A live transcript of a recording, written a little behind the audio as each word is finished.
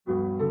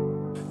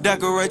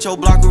Decorate your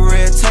block with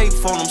red tape,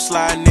 phone them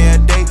sliding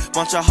every day.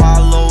 Bunch of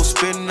hollows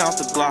spitting out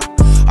the Glock.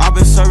 I've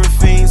been serving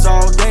fiends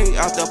all day,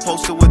 out there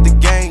posted with the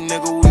gang,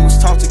 nigga. We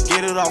was taught to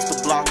get it off the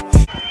block.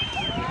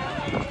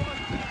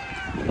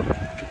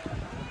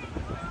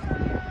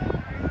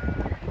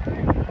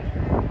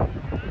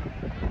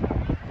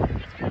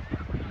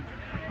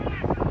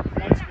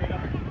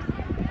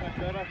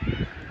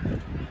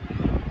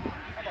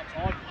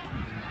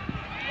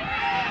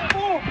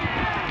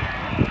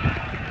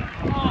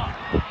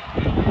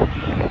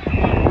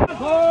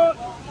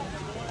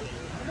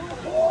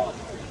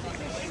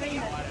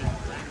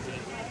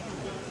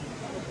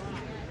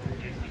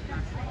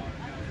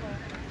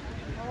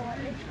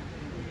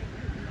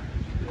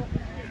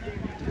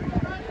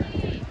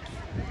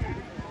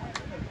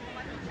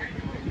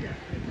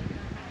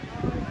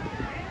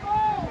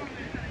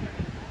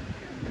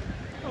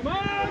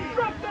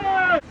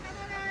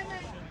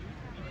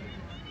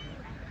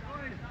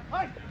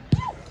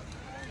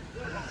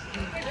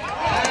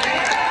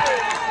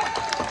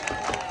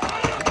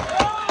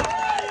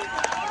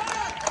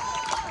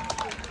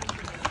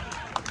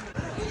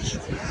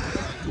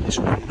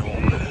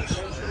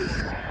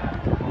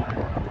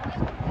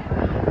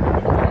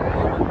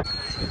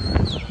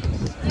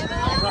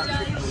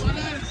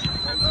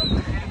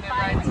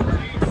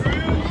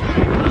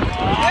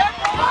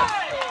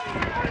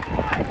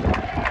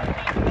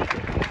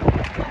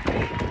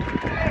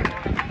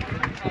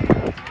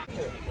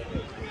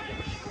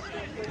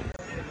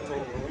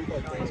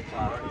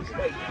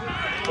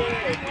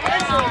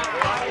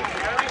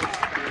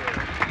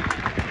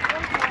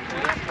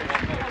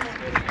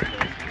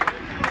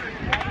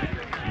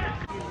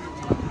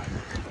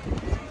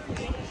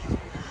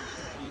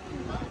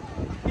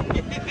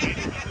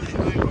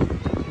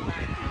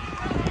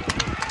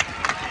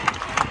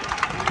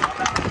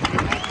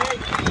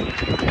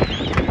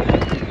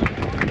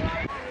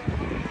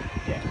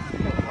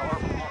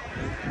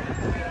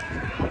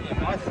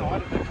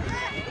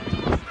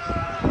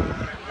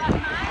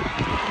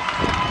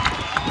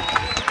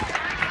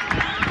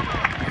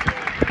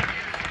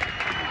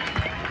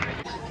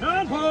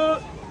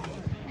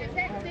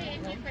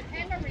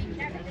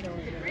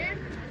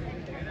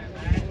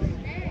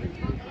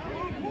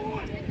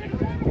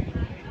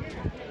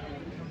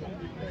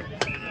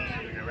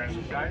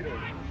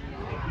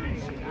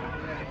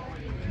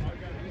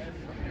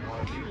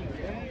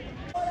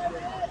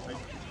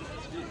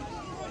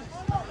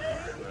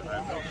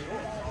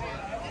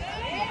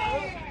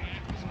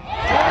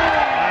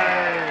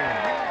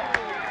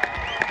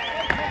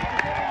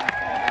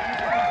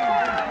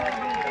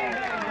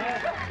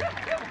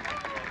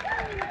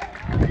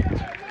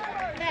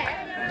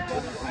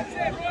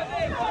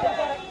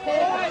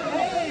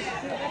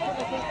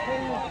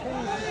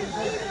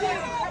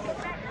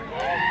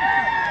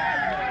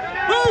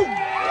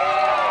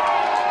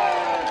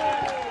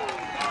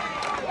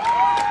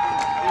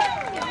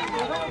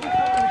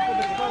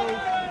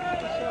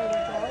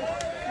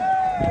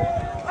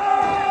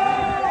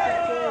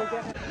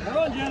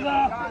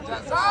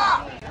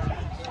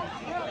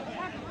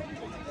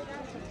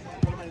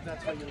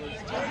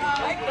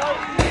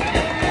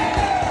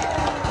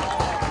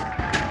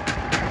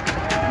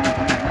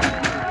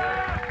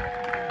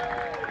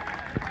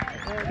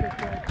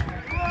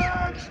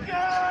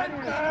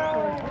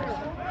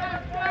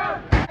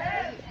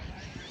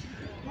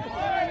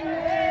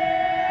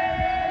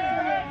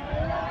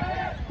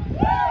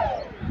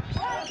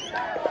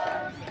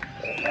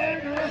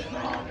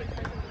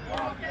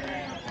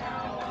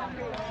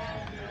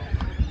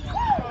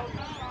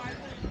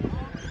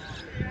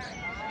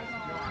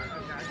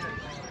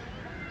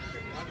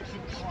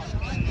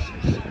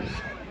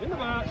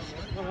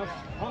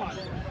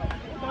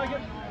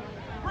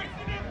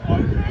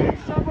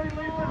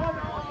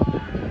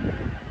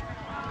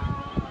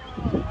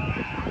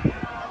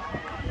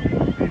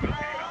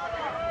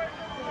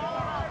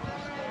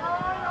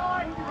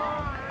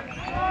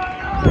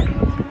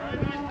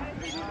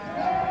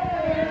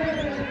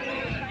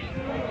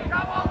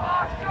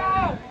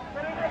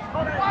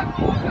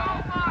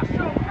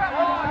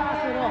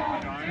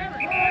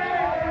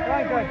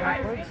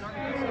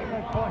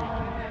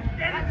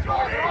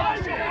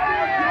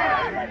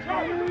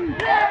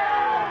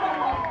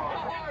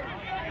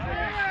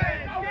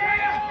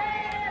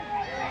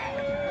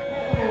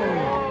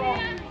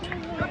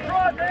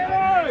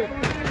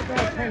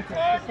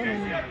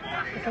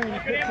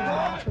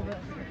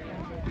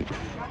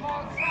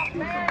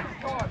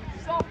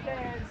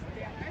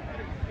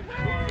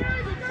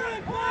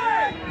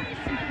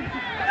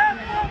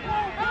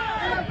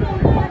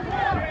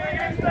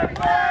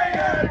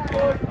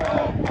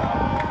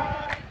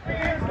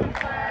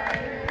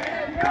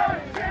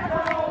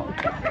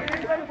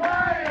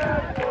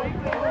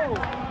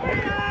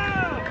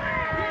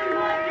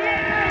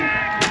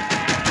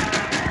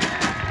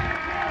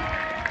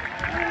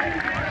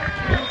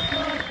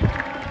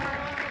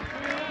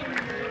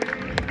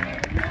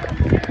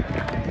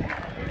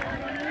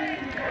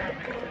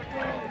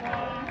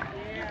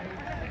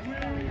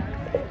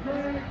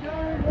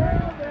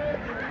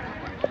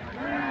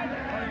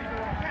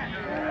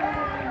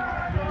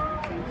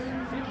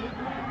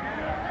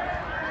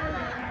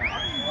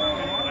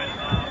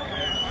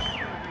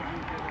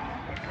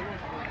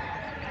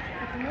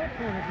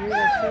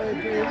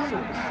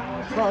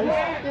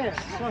 size? Yes.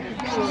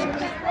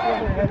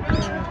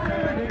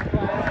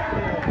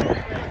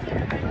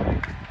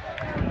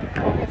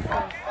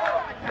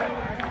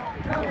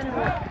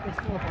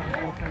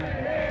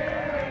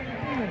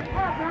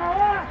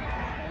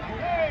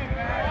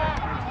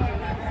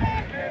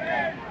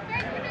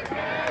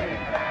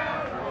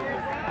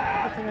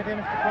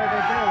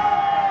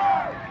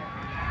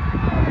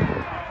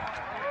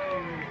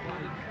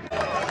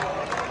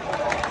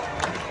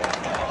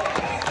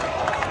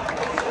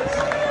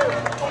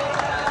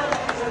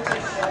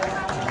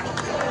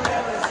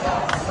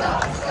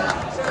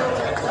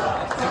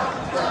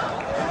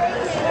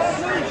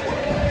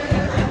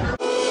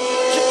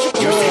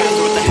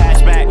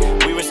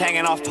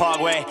 Hanging off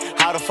Parkway,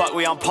 how the fuck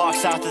we on Park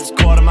South? It's a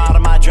quarter mile to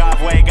my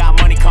driveway. Got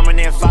money coming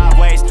in 5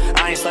 ways.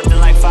 I ain't slept in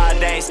like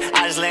 5 days.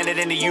 I just landed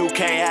in the UK,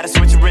 had to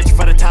switch to rich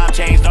for the time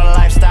change. Know the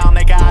lifestyle,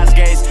 make our eyes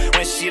gaze.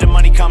 When she see the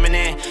money coming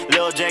in,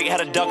 Lil Jake had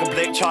a duck a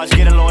blick charge.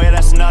 Get a lawyer,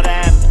 that's another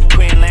M.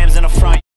 Queen lambs in the front.